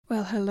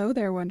Well, hello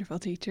there, wonderful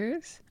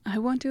teachers. I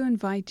want to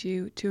invite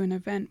you to an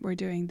event we're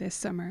doing this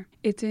summer.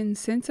 It's in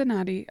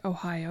Cincinnati,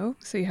 Ohio,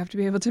 so you have to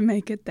be able to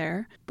make it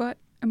there, but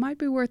it might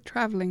be worth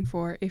traveling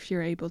for if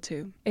you're able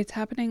to. It's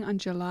happening on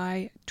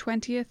July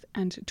 20th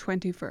and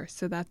 21st,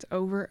 so that's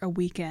over a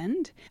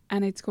weekend,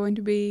 and it's going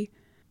to be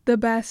the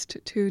best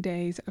 2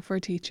 days for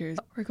teachers.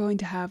 We're going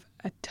to have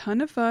a ton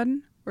of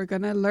fun. We're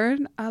going to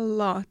learn a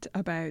lot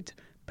about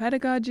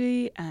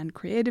pedagogy and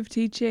creative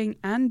teaching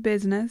and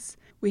business.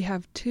 We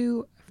have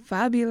 2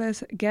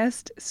 fabulous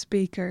guest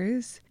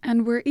speakers,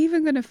 and we're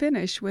even going to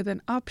finish with an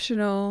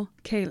optional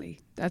Ceilidh.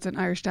 That's an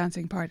Irish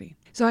dancing party.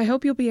 So I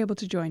hope you'll be able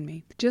to join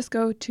me. Just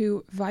go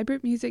to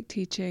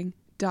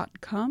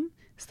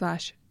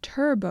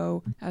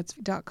vibrantmusicteaching.com/turbo. That's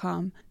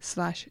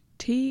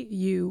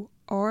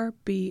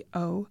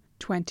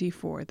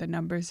 .com/TURBO24. The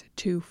number's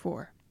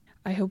 24.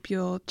 I hope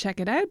you'll check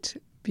it out,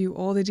 view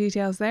all the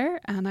details there,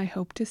 and I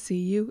hope to see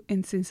you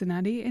in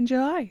Cincinnati in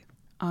July.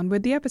 On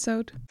with the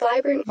episode.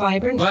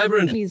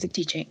 Vibrant music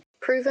teaching.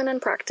 Proven and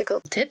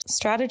practical Tips,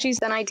 strategies,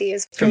 and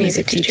ideas for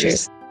music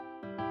teachers.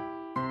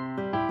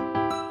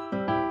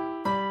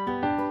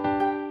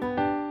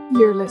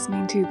 You're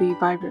listening to the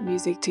Vibrant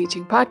Music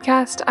Teaching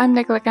Podcast. I'm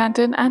Nicola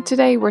Canton, and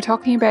today we're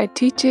talking about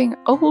teaching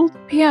old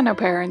piano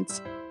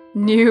parents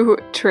new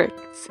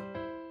tricks.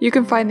 You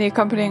can find the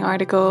accompanying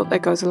article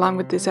that goes along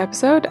with this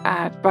episode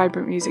at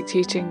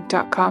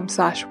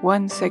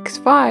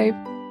vibrantmusicteaching.com/165.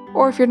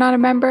 Or if you're not a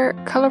member,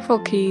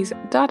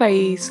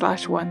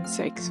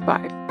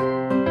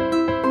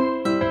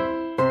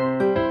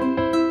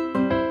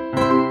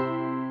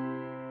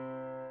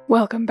 colourfulkeys.ie/165.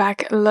 Welcome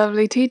back,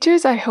 lovely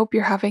teachers. I hope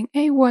you're having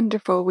a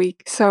wonderful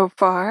week so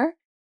far.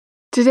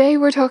 Today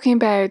we're talking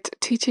about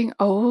teaching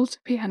old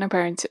piano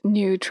parents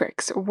new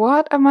tricks.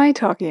 What am I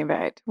talking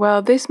about?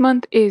 Well, this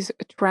month is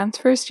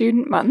Transfer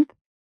Student Month.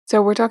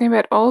 So we're talking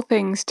about all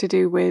things to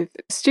do with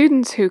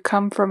students who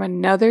come from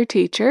another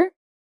teacher,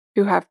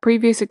 who have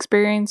previous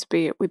experience,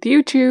 be it with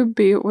YouTube,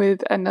 be it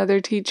with another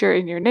teacher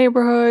in your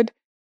neighborhood,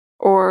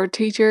 or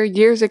teacher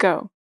years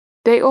ago.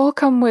 They all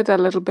come with a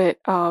little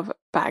bit of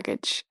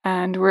baggage,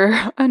 and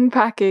we're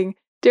unpacking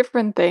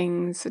different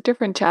things,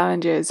 different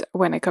challenges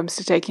when it comes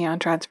to taking on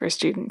transfer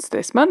students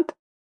this month.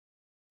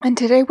 And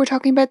today we're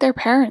talking about their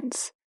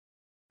parents,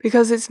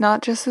 because it's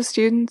not just the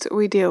students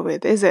we deal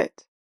with, is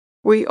it?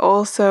 We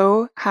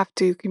also have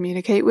to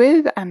communicate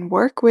with and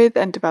work with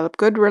and develop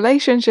good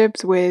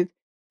relationships with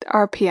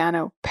our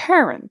piano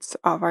parents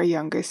of our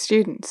younger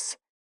students.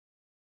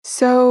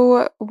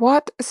 So,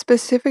 what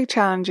specific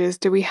challenges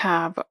do we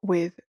have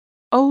with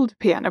old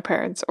piano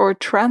parents or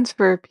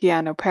transfer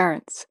piano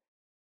parents?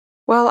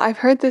 Well, I've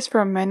heard this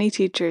from many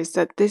teachers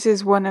that this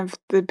is one of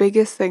the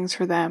biggest things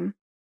for them,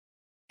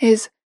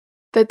 is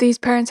that these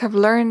parents have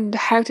learned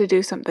how to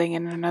do something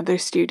in another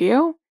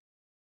studio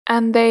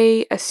and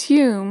they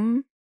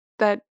assume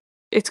that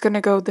it's going to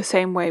go the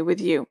same way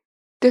with you.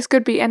 This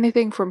could be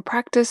anything from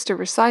practice to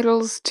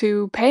recitals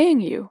to paying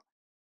you.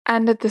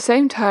 And at the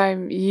same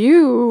time,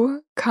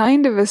 you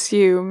kind of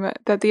assume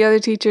that the other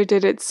teacher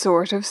did it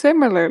sort of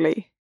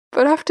similarly.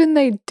 But often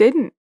they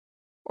didn't,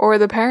 or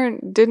the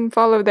parent didn't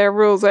follow their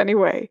rules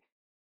anyway.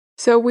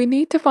 So we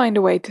need to find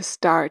a way to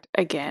start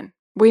again.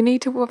 We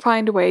need to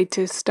find a way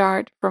to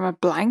start from a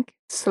blank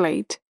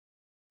slate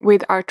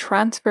with our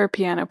transfer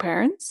piano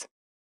parents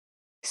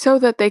so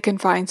that they can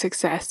find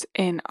success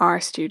in our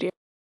studio.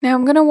 Now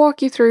I'm going to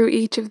walk you through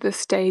each of the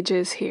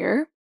stages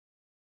here.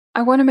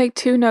 I want to make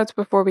 2 notes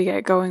before we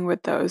get going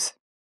with those.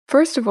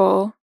 First of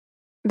all,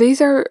 these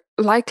are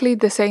likely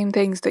the same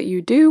things that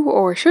you do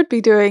or should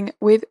be doing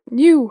with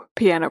new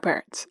piano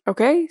parents,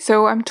 okay?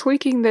 So I'm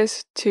tweaking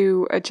this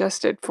to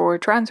adjust it for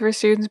transfer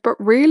students, but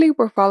really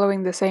we're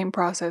following the same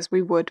process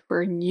we would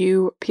for a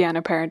new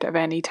piano parent of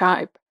any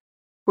type.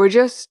 We're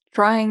just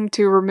trying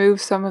to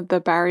remove some of the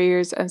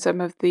barriers and some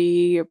of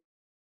the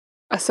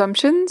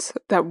assumptions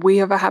that we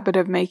have a habit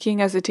of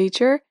making as a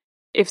teacher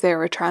if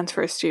they're a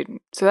transfer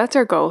student. So that's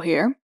our goal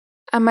here.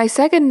 And my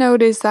second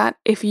note is that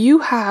if you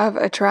have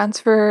a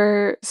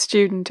transfer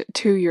student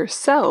to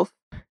yourself,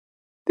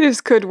 this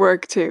could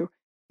work too.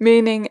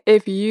 Meaning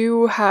if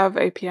you have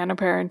a piano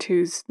parent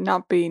who's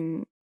not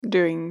been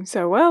doing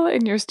so well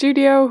in your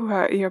studio,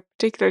 who you have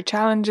particular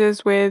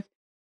challenges with,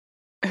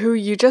 who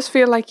you just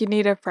feel like you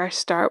need a fresh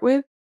start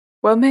with,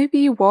 well, maybe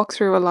you walk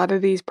through a lot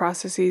of these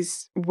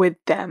processes with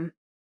them.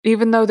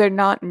 Even though they're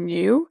not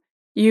new,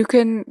 you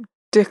can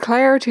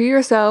declare to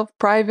yourself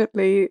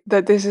privately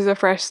that this is a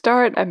fresh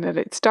start and that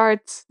it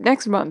starts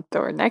next month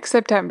or next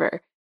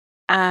September,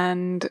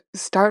 and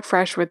start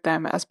fresh with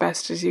them as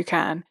best as you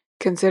can,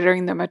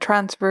 considering them a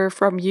transfer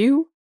from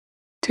you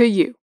to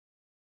you.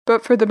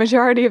 But for the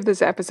majority of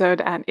this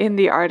episode and in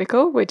the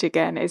article, which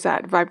again is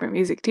at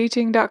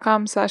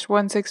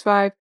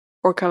vibrantmusicteaching.com/165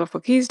 or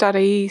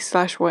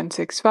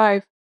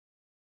colourfulkeys.ie/165,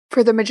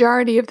 for the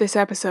majority of this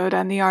episode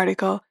and the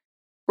article,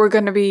 we're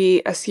going to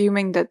be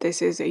assuming that this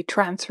is a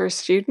transfer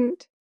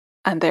student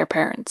and their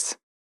parents.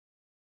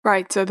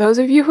 Right, so those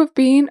of you who've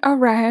been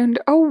around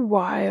a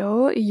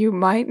while, you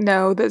might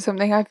know that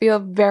something I feel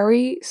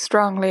very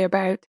strongly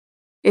about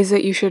is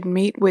that you should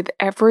meet with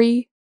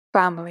every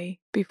family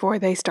before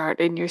they start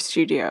in your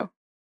studio.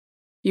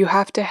 You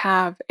have to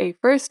have a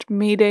first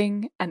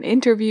meeting, an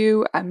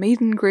interview, a meet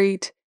and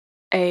greet,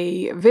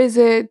 a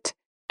visit,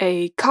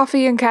 a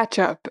coffee and catch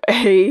up,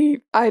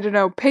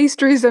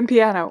 pastries and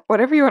piano,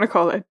 whatever you want to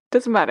call it,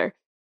 doesn't matter.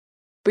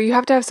 But you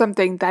have to have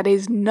something that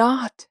is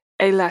not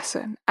a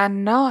lesson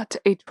and not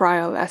a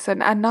trial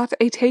lesson and not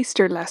a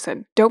taster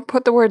lesson. Don't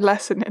put the word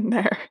lesson in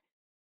there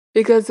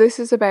because this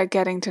is about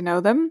getting to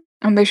know them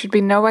and there should be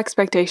no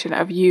expectation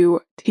of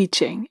you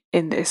teaching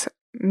in this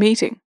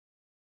meeting.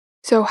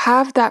 So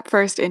have that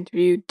first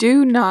interview.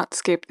 Do not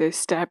skip this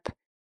step.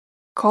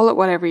 Call it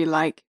whatever you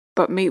like,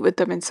 but meet with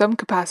them in some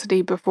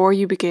capacity before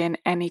you begin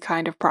any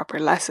kind of proper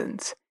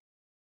lessons.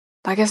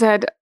 Like I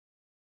said,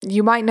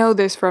 you might know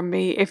this from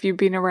me if you've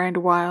been around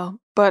a while,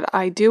 but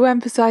I do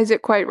emphasize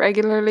it quite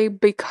regularly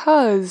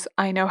because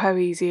I know how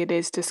easy it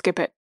is to skip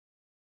it.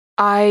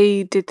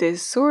 I did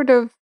this sort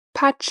of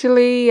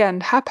patchily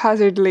and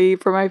haphazardly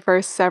for my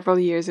first several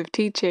years of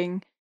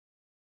teaching.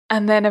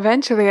 And then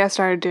eventually I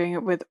started doing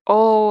it with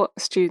all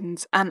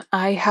students, and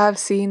I have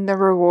seen the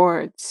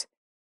rewards.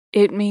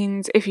 It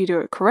means if you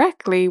do it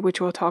correctly, which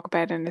we'll talk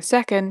about in a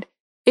second,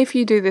 if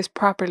you do this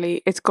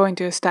properly, it's going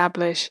to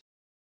establish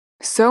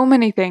so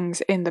many things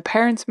in the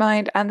parent's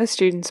mind and the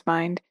student's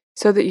mind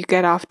so that you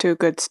get off to a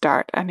good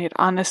start, and it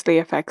honestly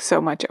affects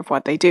so much of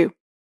what they do.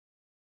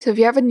 So if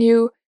you have a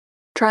new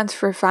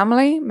transfer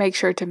family, make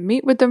sure to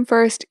meet with them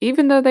first.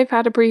 Even though they've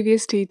had a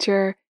previous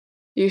teacher,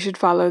 you should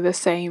follow the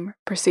same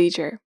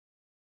procedure.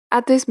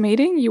 At this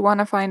meeting, you want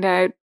to find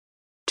out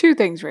two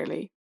things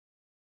really.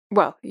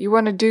 Well, you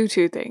want to do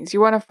two things.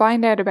 You want to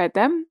find out about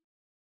them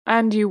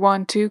and you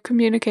want to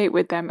communicate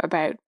with them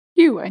about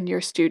you and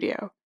your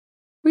studio.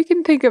 We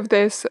can think of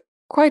this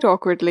quite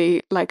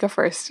awkwardly like a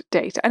first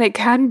date, and it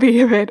can be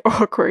a bit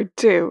awkward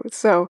too.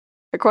 So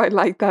I quite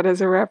like that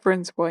as a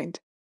reference point.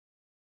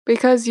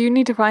 Because you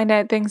need to find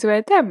out things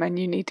about them and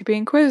you need to be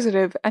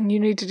inquisitive and you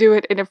need to do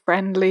it in a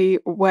friendly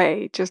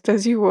way, just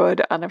as you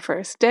would on a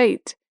first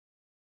date.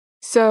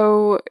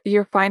 So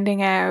you're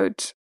finding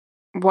out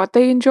what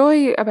they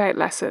enjoy about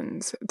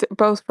lessons,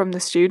 both from the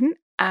student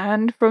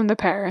and from the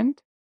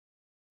parent.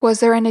 Was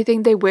there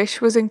anything they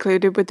wish was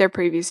included with their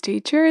previous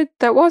teacher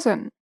that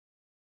wasn't?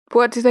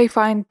 What do they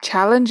find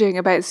challenging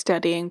about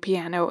studying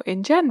piano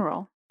in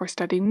general or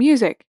studying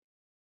music?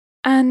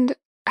 And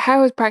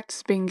how has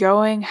practice been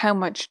going? How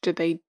much do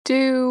they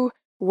do?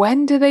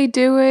 When do they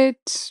do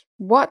it?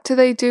 What do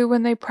they do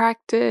when they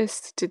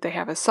practice? Did they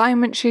have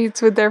assignment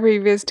sheets with their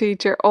previous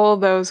teacher? All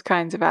those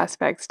kinds of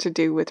aspects to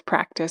do with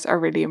practice are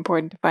really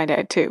important to find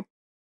out too.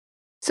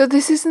 So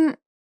this isn't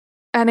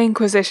an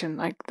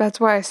inquisition. That's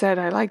why I said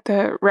I like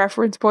the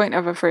reference point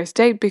of a first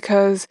date,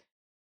 because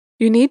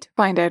you need to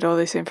find out all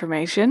this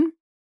information,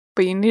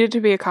 but you need it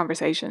to be a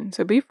conversation.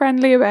 So be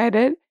friendly about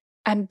it.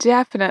 And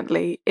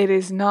definitely, it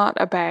is not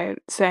about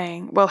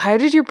saying, well, how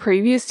did your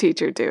previous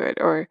teacher do it?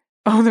 Or,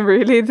 oh,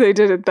 really? They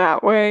did it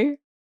that way?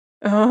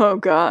 Oh,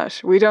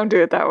 gosh, we don't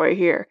do it that way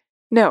here.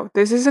 No,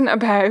 this isn't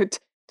about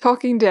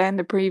talking down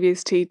the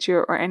previous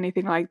teacher or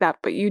anything like that,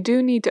 but you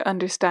do need to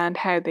understand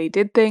how they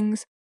did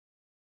things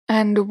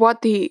and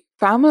what the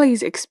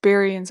family's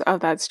experience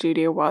of that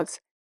studio was.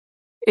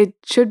 It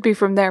should be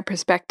from their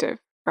perspective,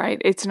 right?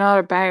 It's not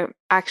about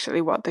actually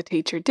what the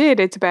teacher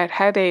did, it's about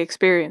how they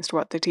experienced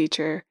what the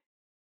teacher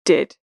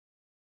did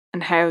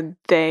and how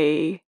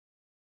they,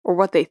 or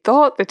what they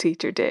thought the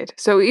teacher did.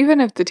 So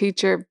even if the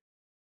teacher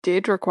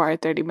did require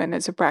 30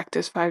 minutes of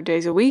practice 5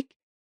 days a week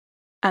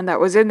and that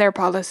was in their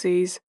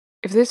policies,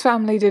 if this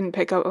family didn't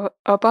pick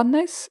up on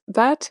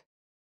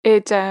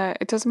it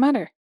doesn't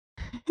matter.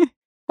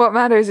 What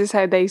matters is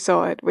how they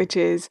saw it, which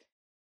is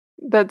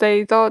that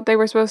they thought they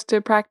were supposed to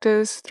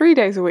practice 3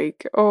 days a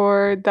week,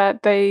 or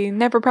that they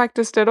never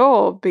practiced at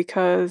all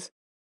because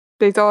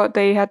they thought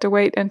they had to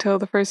wait until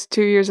the first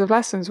 2 years of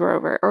lessons were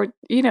over. Or,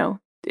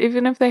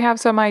 even if they have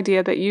some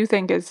idea that you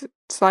think is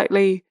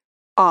slightly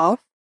off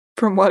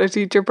from what a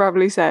teacher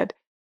probably said,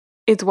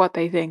 it's what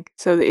they think.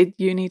 So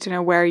you need to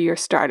know where you're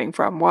starting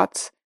from.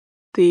 What's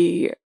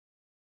the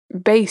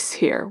base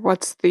here?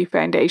 What's the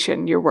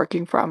foundation you're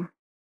working from?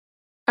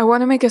 I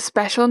want to make a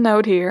special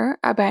note here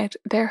about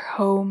their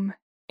home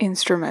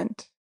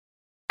instrument.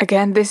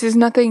 Again, this is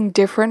nothing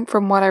different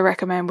from what I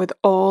recommend with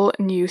all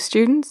new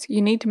students.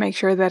 You need to make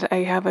sure that I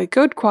have a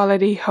good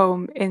quality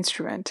home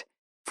instrument.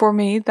 For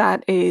me,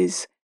 that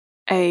is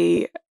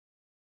a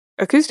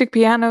acoustic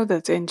piano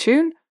that's in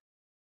tune,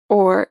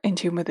 or in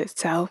tune with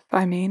itself.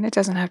 I mean, it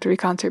doesn't have to be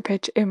concert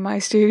pitch in my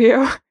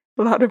studio.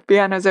 A lot of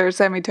pianos are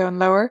semitone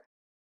lower,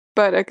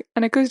 but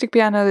an acoustic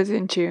piano that's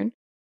in tune,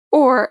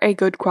 or a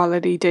good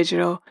quality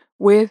digital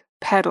with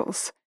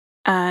pedals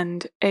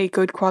and a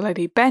good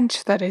quality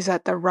bench that is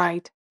at the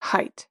right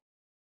height.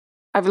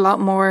 I have a lot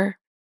more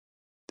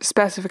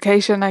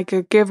specification I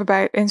could give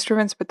about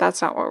instruments, but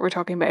that's not what we're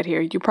talking about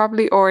here. You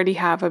probably already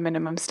have a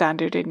minimum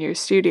standard in your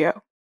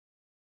studio.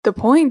 The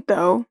point,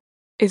 though,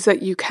 is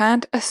that you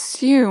can't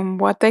assume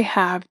what they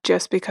have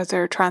just because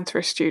they're a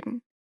transfer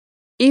student.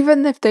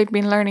 Even if they've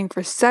been learning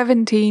for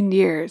 17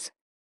 years,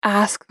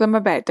 ask them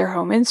about their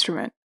home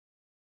instrument.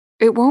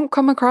 It won't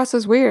come across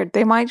as weird.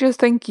 They might just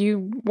think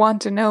you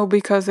want to know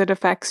because it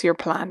affects your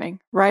planning,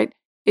 right?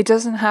 It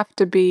doesn't have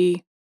to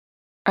be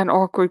an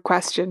awkward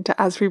question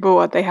to ask people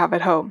what they have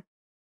at home.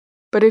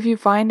 But if you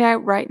find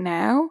out right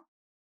now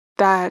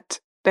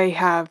that they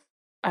have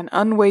an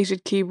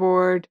unweighted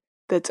keyboard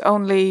that's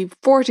only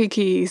 40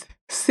 keys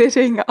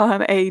sitting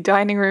on a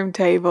dining room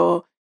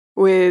table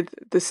with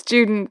the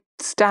student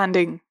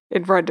standing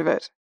in front of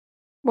it,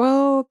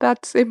 well,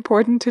 that's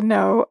important to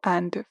know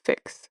and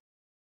fix.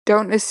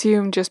 Don't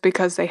assume just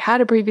because they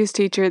had a previous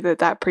teacher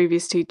that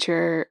previous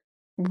teacher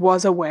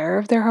was aware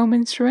of their home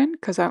instrument,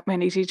 because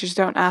many teachers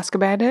don't ask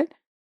about it,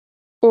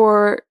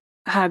 or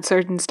had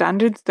certain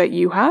standards that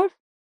you have,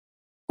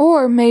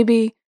 or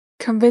maybe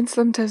convince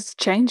them to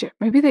change it.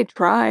 Maybe they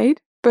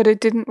tried, but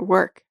it didn't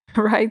work,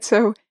 right?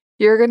 So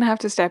you're going to have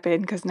to step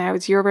in because now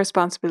it's your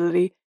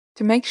responsibility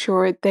to make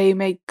sure they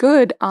make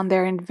good on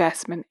their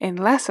investment in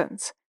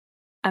lessons.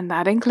 And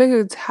that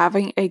includes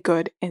having a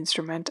good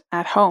instrument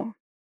at home.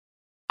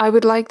 I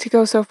would like to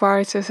go so far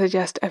as to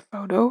suggest a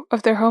photo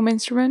of their home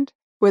instrument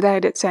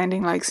without it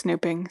sounding like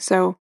snooping.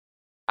 So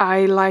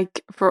I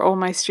like for all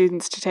my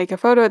students to take a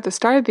photo at the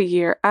start of the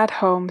year at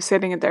home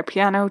sitting at their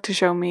piano to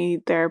show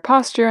me their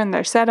posture and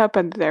their setup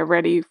and they're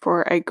ready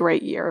for a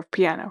great year of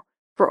piano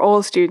for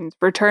all students,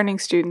 returning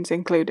students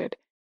included.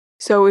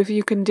 So if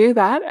you can do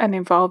that and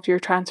involve your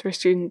transfer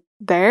student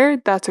there,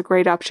 that's a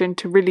great option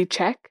to really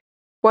check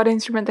what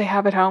instrument they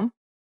have at home.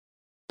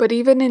 But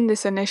even in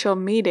this initial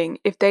meeting,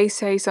 if they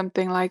say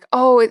something like,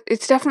 oh,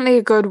 it's definitely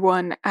a good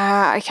one,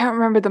 I can't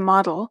remember the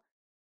model,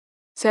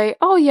 say,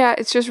 oh yeah,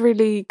 it's just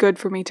really good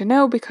for me to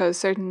know because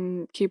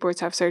certain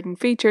keyboards have certain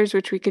features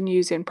which we can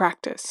use in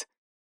practice.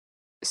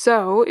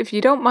 So if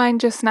you don't mind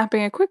just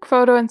snapping a quick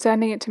photo and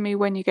sending it to me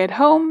when you get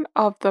home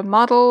of the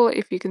model,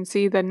 if you can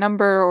see the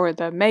number or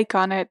the make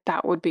on it,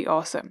 that would be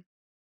awesome.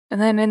 And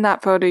then in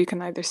that photo, you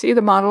can either see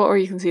the model or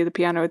you can see the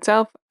piano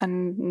itself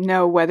and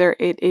know whether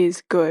it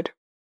is good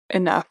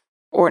enough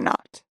or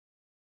not.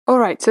 All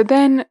right, so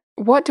then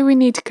what do we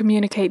need to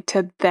communicate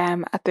to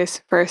them at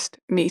this first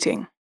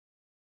meeting?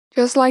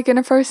 Just like in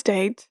a first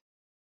date,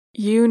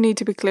 you need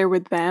to be clear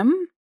with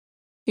them.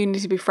 You need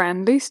to be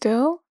friendly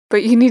still,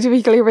 but you need to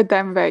be clear with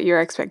them about your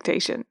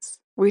expectations.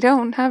 We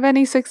don't have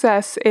any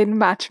success in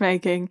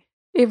matchmaking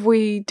if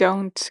we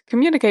don't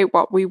communicate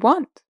what we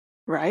want,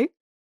 right?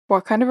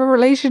 What kind of a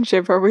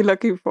relationship are we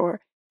looking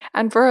for?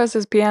 And for us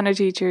as piano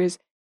teachers,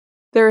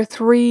 there are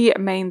three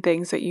main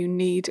things that you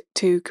need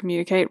to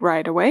communicate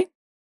right away.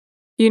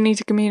 You need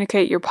to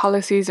communicate your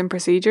policies and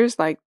procedures,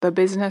 like the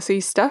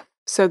businessy stuff.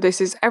 So this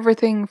is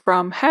everything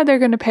from how they're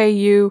going to pay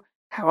you,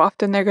 how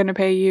often they're going to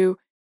pay you,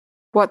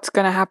 what's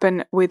going to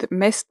happen with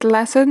missed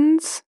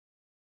lessons.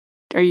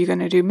 Are you going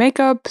to do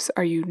makeups?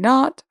 Are you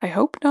not? I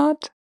hope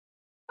not.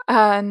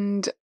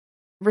 And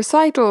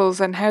recitals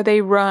and how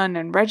they run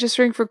and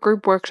registering for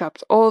group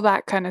workshops, all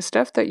that kind of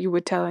stuff that you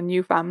would tell a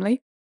new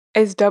family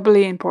is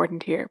doubly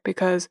important here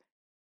because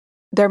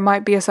there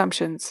might be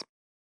assumptions.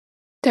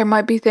 There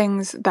might be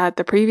things that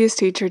the previous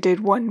teacher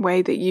did one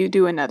way that you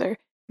do another.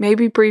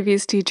 Maybe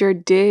previous teacher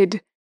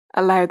did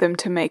allow them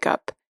to make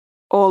up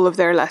all of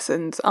their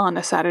lessons on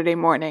a Saturday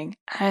morning,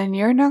 and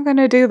you're not going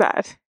to do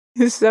that.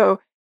 So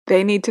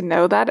they need to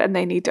know that and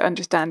they need to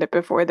understand it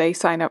before they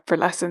sign up for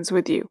lessons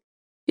with you.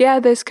 Yeah,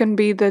 this can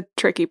be the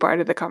tricky part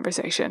of the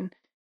conversation,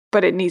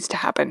 but it needs to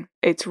happen.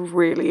 It's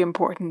really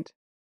important.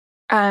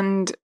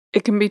 And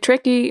it can be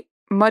tricky,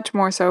 much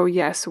more so,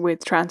 yes,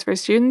 with transfer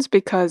students,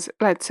 because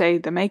let's say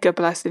the makeup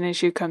lesson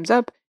issue comes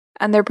up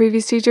and their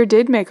previous teacher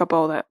did make up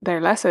all their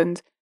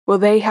lessons. Well,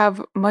 they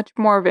have much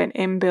more of an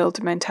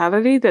inbuilt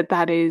mentality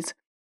that is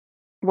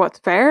what's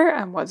fair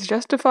and what's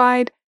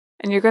justified,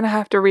 and you're going to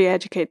have to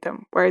re-educate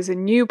them. Whereas a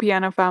new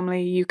piano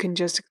family, you can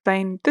just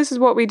explain, this is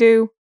what we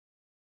do.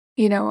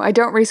 You know, I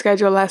don't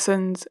reschedule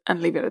lessons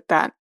and leave it at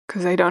that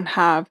because I don't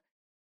have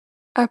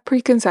a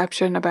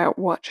preconception about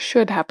what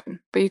should happen.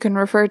 But you can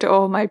refer to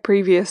all my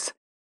previous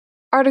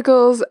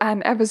articles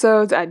and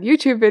episodes and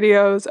YouTube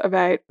videos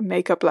about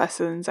makeup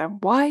lessons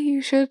and why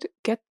you should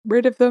get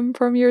rid of them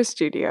from your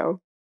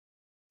studio.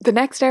 The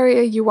next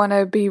area you want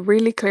to be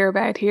really clear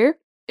about here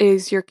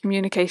is your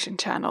communication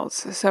channels.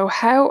 So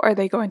how are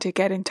they going to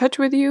get in touch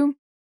with you?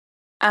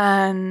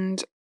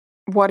 And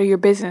what are your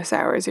business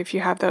hours if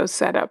you have those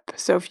set up?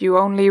 So if you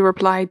only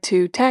reply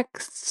to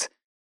texts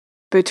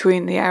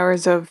between the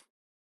hours of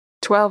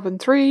 12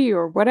 and 3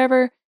 or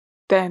whatever,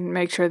 then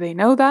make sure they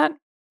know that.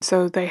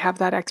 So they have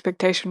that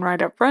expectation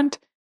right up front,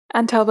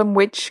 and tell them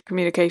which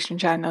communication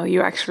channel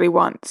you actually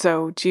want.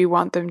 So do you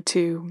want them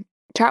to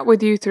chat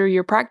with you through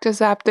your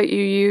practice app that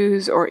you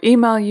use, or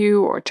email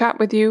you, or chat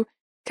with you?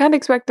 Can't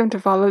expect them to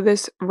follow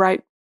this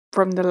right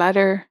from the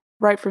letter,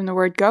 right from the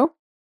word go.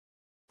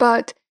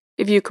 But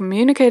if you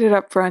communicate it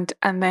up front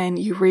and then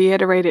you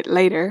reiterate it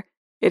later,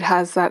 it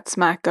has that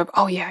smack of,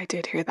 oh yeah, I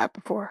did hear that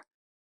before.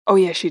 Oh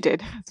yeah, she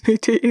did ask me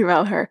to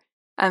email her.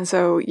 And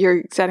so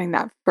you're setting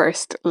that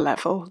first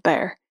level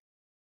there.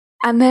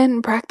 And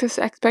then practice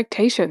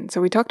expectations.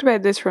 So we talked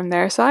about this from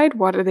their side.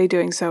 What are they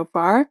doing so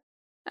far?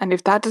 And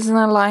if that doesn't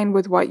align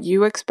with what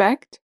you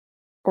expect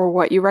or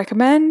what you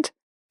recommend,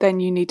 then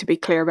you need to be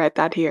clear about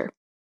that here.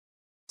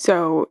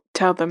 So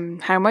tell them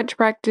how much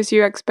practice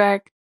you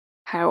expect,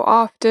 how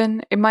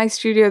often. In my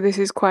studio, this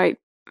is quite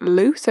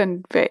loose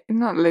and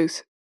not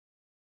loose,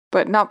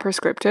 but not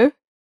prescriptive.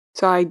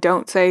 So I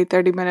don't say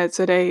 30 minutes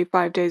a day,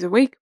 5 days a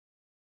week.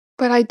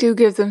 But I do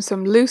give them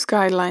some loose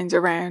guidelines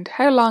around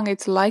how long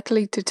it's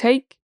likely to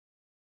take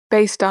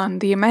based on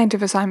the amount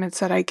of assignments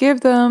that I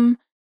give them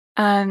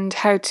and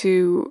how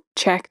to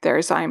check their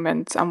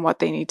assignments and what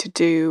they need to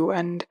do,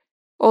 and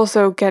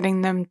also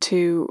getting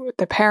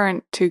the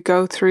parent to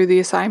go through the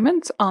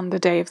assignments on the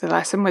day of the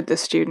lesson with the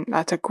student.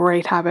 That's a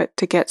great habit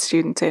to get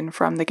students in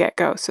from the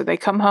get-go. So they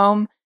come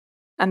home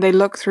and they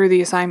look through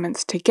the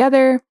assignments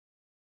together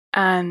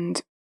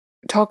and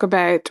talk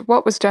about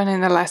what was done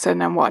in the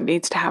lesson and what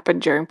needs to happen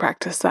during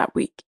practice that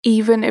week,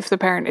 even if the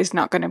parent is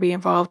not going to be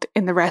involved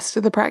in the rest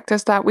of the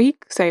practice that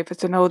week. Say if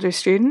it's an older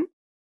student,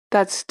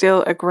 that's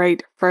still a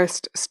great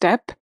first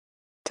step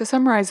to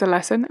summarize the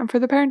lesson and for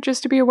the parent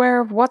just to be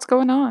aware of what's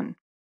going on.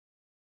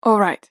 All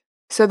right,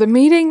 so the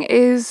meeting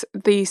is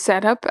the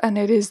setup and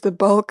it is the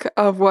bulk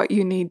of what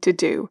you need to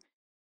do,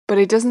 but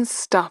it doesn't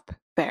stop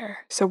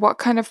there. So what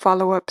kind of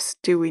follow-ups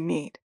do we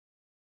need?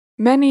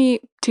 Many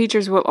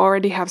teachers will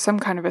already have some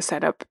kind of a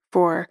setup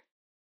for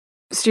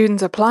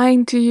students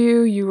applying to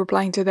you, you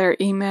replying to their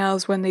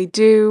emails when they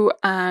do,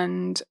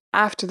 and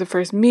after the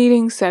first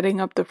meeting, setting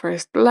up the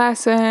first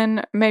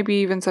lesson, maybe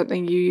even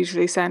something you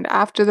usually send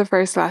after the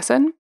first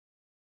lesson.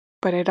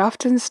 But it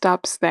often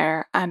stops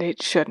there, and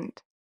it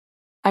shouldn't.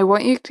 I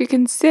want you to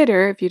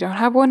consider, if you don't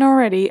have one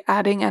already,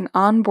 adding an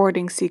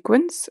onboarding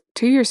sequence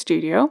to your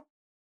studio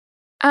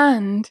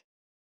and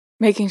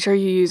making sure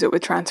you use it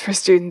with transfer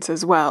students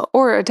as well,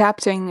 or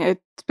adapting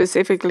it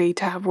specifically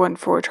to have one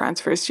for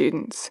transfer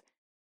students.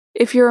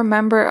 If you're a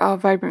member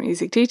of Vibrant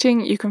Music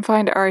Teaching, you can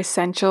find our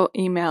Essential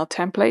Email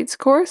Templates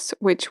course,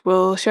 which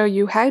will show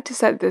you how to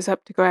set this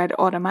up to go out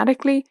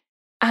automatically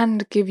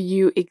and give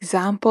you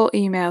example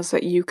emails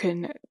that you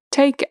can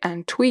take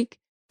and tweak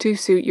to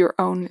suit your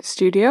own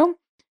studio,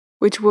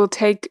 which will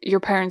take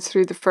your parents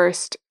through the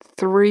first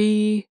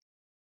three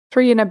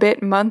and a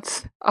bit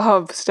months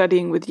of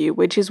studying with you,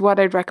 which is what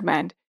I'd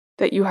recommend,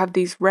 that you have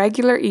these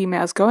regular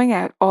emails going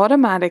out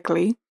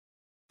automatically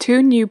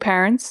to new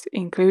parents,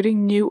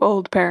 including new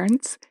old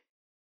parents,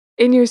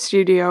 in your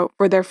studio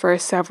for their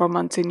first several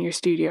months in your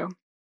studio.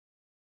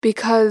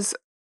 Because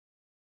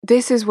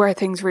this is where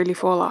things really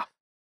fall off.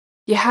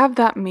 You have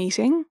that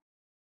meeting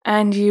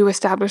and you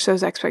establish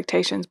those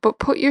expectations, but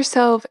put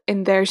yourself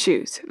in their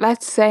shoes.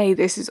 Let's say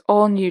this is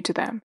all new to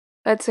them.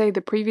 Let's say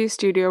the previous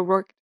studio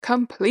worked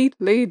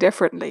completely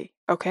differently,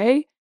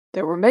 okay?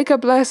 There were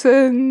makeup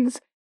lessons,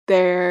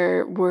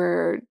 there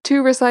were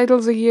 2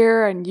 recitals a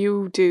year and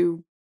you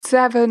do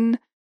 7,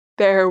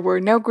 there were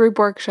no group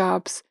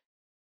workshops,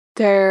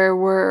 there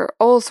were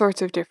all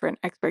sorts of different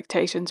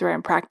expectations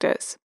around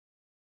practice.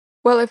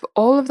 Well, if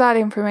all of that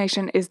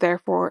information is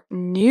therefore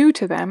new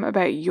to them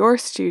about your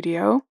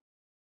studio,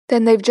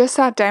 then they've just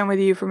sat down with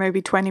you for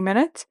maybe 20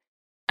 minutes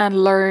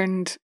and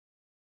learned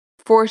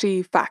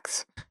 40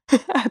 facts,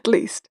 at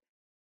least.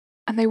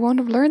 And they won't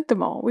have learned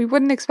them all. We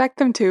wouldn't expect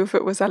them to if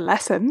it was a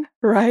lesson,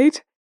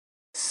 right?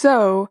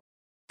 So,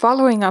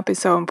 following up is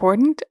so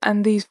important,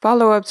 and these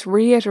follow-ups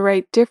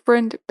reiterate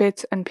different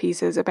bits and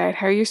pieces about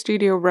how your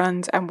studio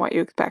runs and what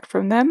you expect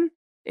from them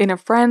in a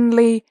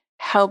friendly,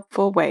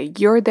 helpful way.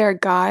 You're their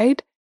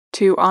guide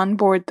to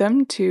onboard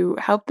them, to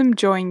help them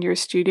join your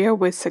studio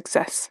with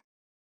success.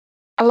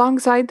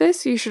 Alongside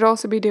this, you should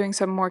also be doing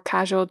some more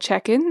casual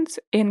check-ins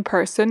in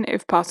person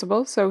if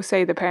possible. So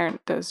say the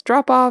parent does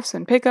drop-offs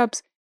and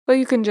pickups, well,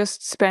 you can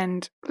just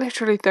spend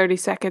literally 30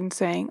 seconds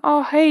saying,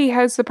 oh, hey,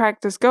 how's the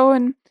practice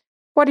going?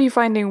 What are you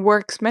finding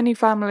works? Many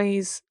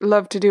families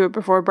love to do it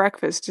before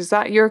breakfast. Is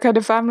that your kind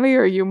of family,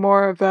 or are you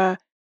more of a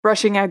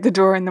rushing out the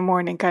door in the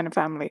morning kind of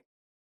family?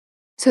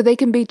 So they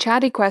can be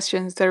chatty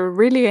questions that are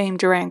really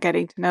aimed around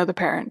getting to know the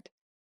parent.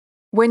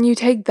 When you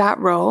take that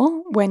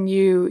role, when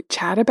you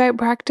chat about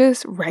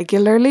practice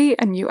regularly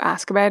and you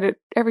ask about it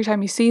every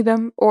time you see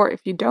them, or if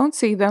you don't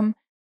see them,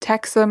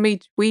 text them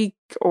each week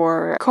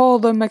or call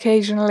them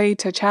occasionally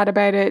to chat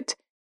about it.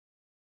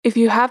 If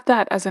you have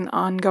that as an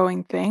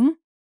ongoing thing,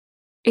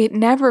 it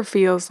never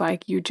feels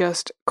like you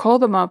just call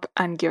them up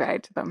and give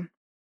out to them,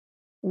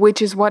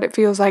 which is what it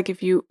feels like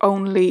if you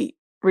only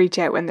reach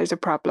out when there's a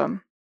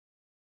problem,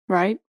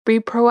 right? Be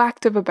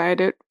proactive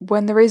about it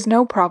when there is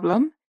no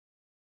problem.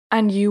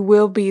 And you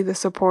will be the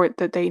support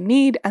that they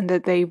need and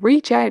that they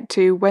reach out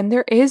to when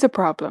there is a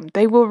problem.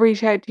 They will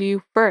reach out to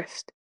you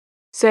first.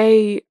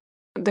 Say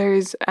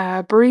there's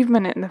a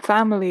bereavement in the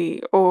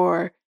family,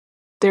 or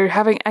they're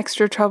having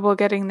extra trouble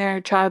getting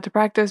their child to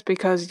practice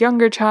because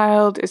younger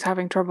child is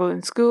having trouble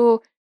in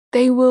school.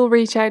 They will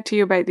reach out to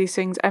you about these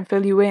things and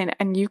fill you in,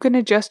 and you can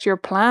adjust your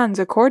plans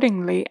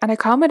accordingly and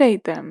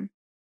accommodate them.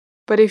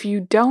 But if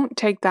you don't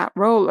take that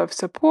role of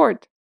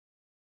support,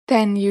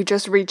 then you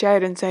just reach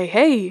out and say,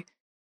 hey,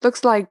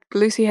 looks like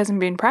Lucy hasn't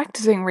been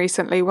practicing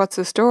recently. What's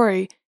the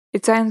story?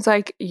 It sounds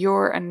like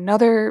you're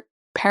another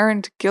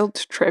parent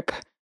guilt trip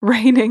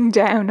raining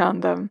down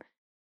on them.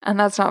 And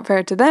that's not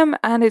fair to them,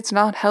 and it's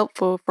not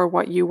helpful for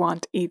what you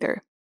want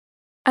either.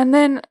 And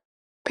then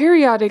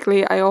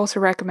periodically, I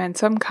also recommend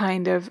some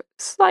kind of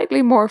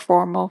slightly more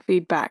formal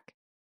feedback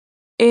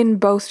in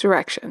both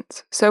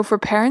directions. So for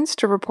parents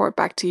to report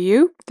back to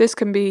you, this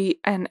can be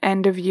an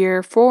end of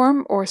year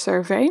form or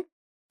survey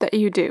that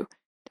you do.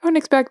 Don't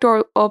expect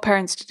all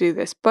parents to do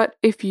this, but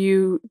if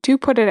you do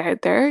put it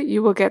out there,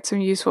 you will get some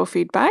useful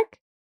feedback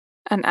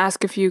and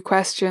ask a few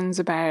questions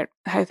about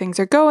how things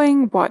are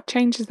going, what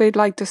changes they'd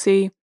like to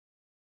see.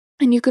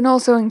 And you can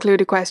also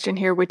include a question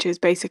here which is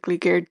basically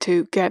geared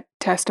to get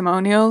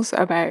testimonials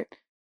about,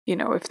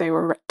 if they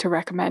were to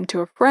recommend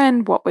to a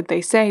friend, what would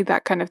they say,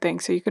 that kind of thing.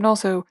 So you can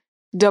also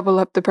double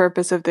up the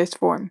purpose of this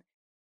form.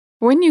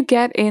 When you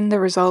get in the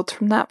results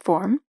from that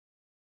form,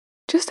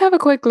 just have a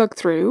quick look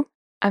through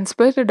and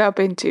split it up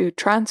into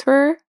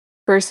transfer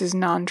versus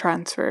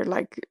non-transfer,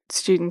 like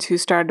students who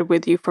started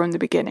with you from the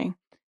beginning.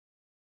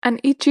 And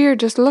each year,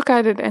 just look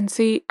at it and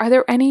see, are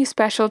there any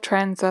special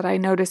trends that I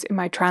notice in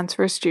my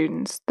transfer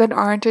students that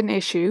aren't an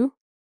issue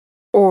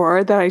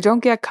or that I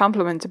don't get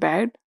compliments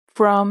about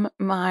from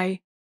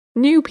my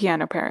new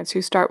piano parents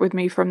who start with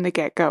me from the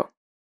get-go?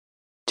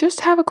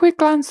 Just have a quick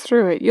glance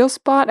through it. You'll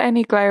spot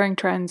any glaring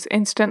trends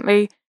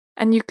instantly,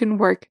 and you can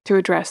work to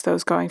address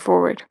those going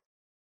forward.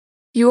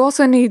 You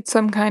also need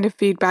some kind of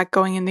feedback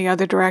going in the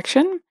other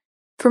direction.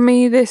 For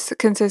me, this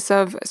consists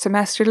of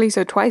semesterly,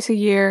 so twice a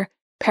year,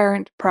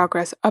 parent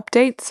progress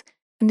updates,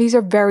 and these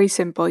are very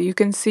simple. You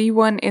can see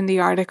one in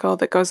the article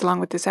that goes along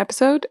with this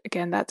episode.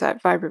 Again, that's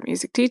at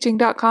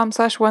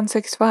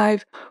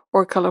vibrantmusicteaching.com/165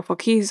 or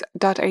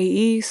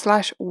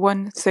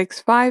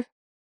colourfulkeys.ie/165,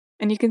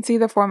 and you can see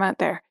the format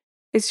there.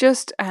 It's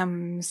just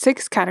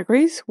 6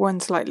 categories, one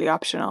slightly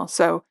optional.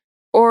 So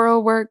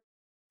oral work,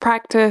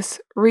 practice,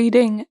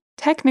 reading,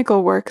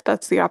 technical work,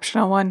 that's the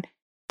optional one,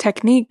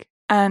 technique,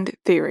 and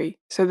theory.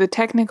 So the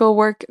technical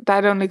work,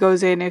 that only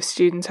goes in if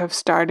students have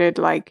started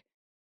like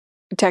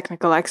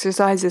technical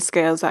exercises,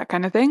 scales, that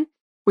kind of thing.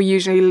 We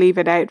usually leave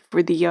it out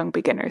for the young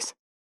beginners.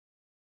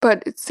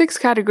 But it's 6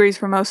 categories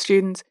for most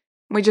students.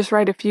 We just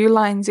write a few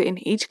lines in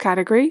each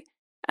category,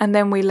 and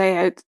then we lay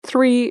out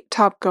 3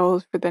 top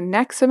goals for the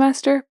next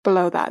semester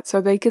below that,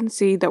 so they can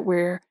see that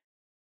we're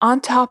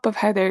on top of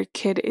how their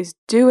kid is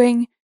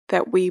doing,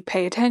 that we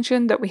pay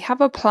attention, that we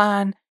have a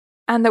plan,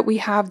 and that we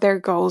have their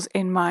goals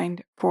in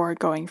mind for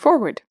going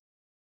forward.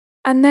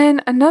 And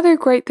then another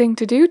great thing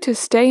to do to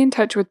stay in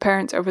touch with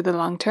parents over the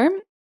long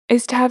term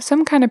is to have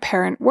some kind of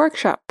parent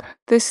workshop.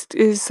 This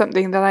is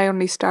something that I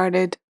only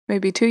started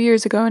maybe 2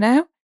 years ago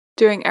now,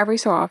 doing every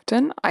so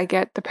often. I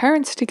get the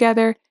parents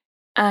together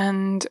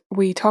and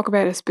we talk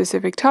about a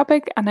specific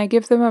topic, and I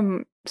give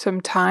them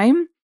some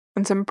time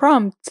and some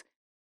prompts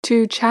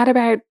to chat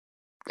about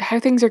how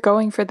things are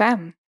going for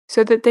them,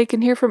 so that they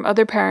can hear from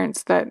other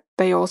parents that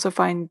they also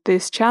find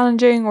this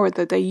challenging, or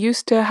that they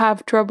used to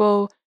have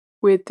trouble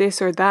with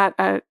this or that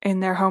in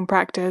their home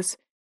practice,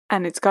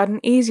 and it's gotten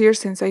easier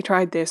since they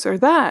tried this or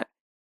that.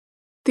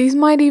 These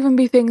might even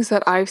be things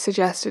that I've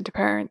suggested to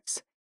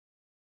parents,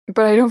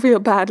 but I don't feel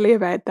badly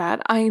about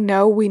that. I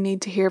know we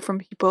need to hear from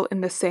people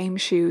in the same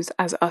shoes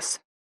as us.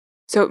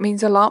 So it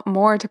means a lot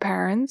more to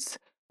parents,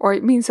 or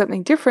it means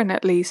something different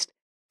at least,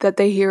 that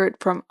they hear it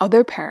from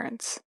other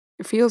parents.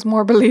 It feels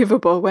more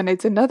believable when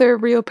it's another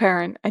real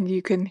parent and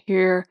you can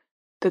hear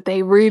that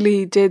they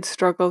really did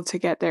struggle to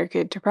get their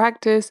kid to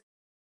practice,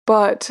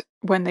 but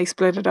when they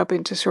split it up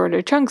into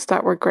shorter chunks,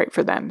 that worked great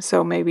for them.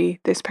 So maybe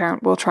this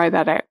parent will try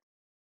that out.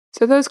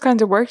 So those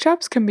kinds of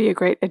workshops can be a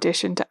great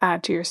addition to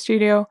add to your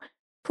studio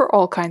for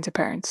all kinds of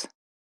parents.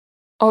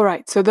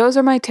 Alright, so those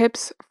are my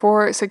tips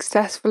for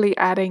successfully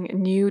adding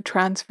new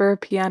transfer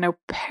piano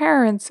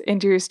parents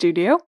into your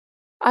studio.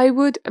 I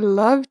would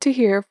love to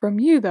hear from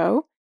you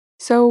though.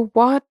 So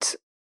what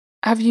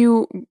have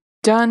you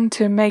done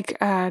to make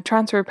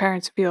transfer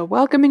parents feel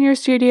welcome in your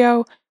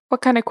studio?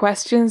 What kind of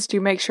questions do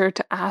you make sure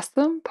to ask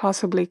them,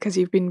 possibly because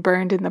you've been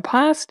burned in the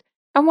past?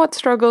 And what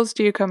struggles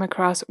do you come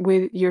across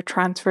with your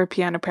transfer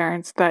piano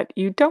parents that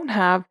you don't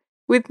have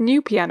with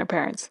new piano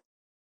parents?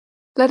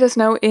 Let us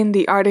know in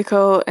the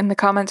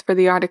comments for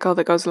the article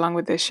that goes along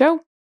with this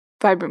show,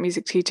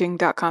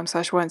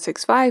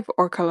 vibrantmusicteaching.com/165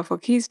 or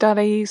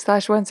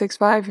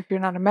colourfulkeys.ie/165 if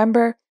you're not a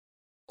member.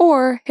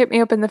 Or hit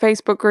me up in the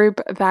Facebook group,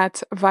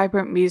 that's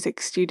Vibrant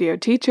Music Studio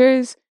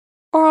Teachers,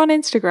 or on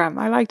Instagram.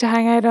 I like to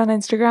hang out on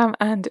Instagram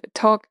and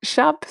talk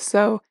shop,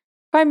 so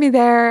find me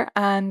there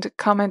and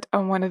comment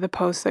on one of the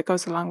posts that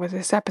goes along with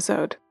this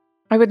episode.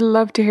 I would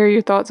love to hear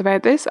your thoughts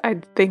about this. I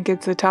think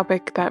it's a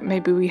topic that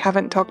maybe we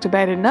haven't talked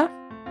about enough,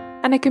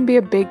 and it can be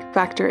a big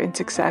factor in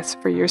success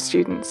for your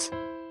students.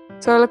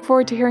 So I look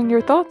forward to hearing your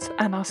thoughts,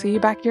 and I'll see you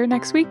back here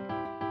next week.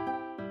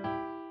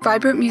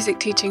 Vibrant Music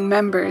Teaching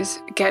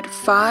members get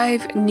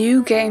 5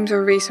 new games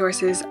or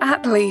resources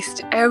at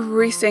least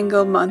every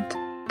single month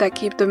that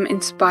keep them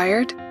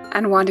inspired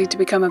and wanting to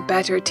become a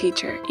better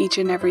teacher each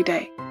and every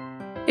day.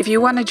 If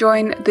you want to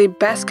join the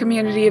best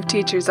community of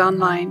teachers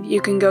online,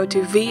 you can go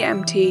to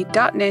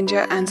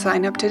vmt.ninja and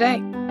sign up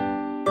today.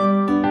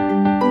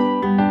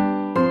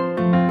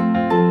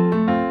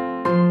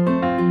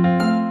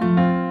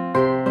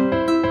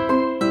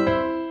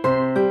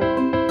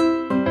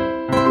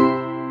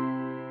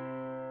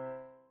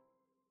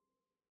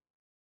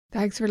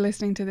 Thanks for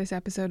listening to this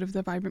episode of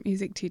the Vibrant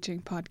Music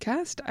Teaching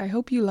Podcast. I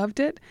hope you loved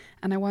it,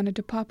 and I wanted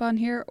to pop on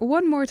here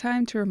one more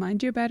time to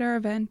remind you about our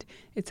event.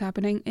 It's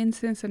happening in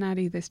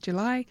Cincinnati this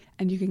July,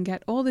 and you can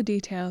get all the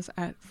details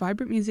at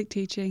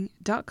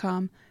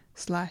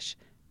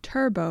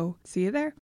vibrantmusicteaching.com/turbo. See you there.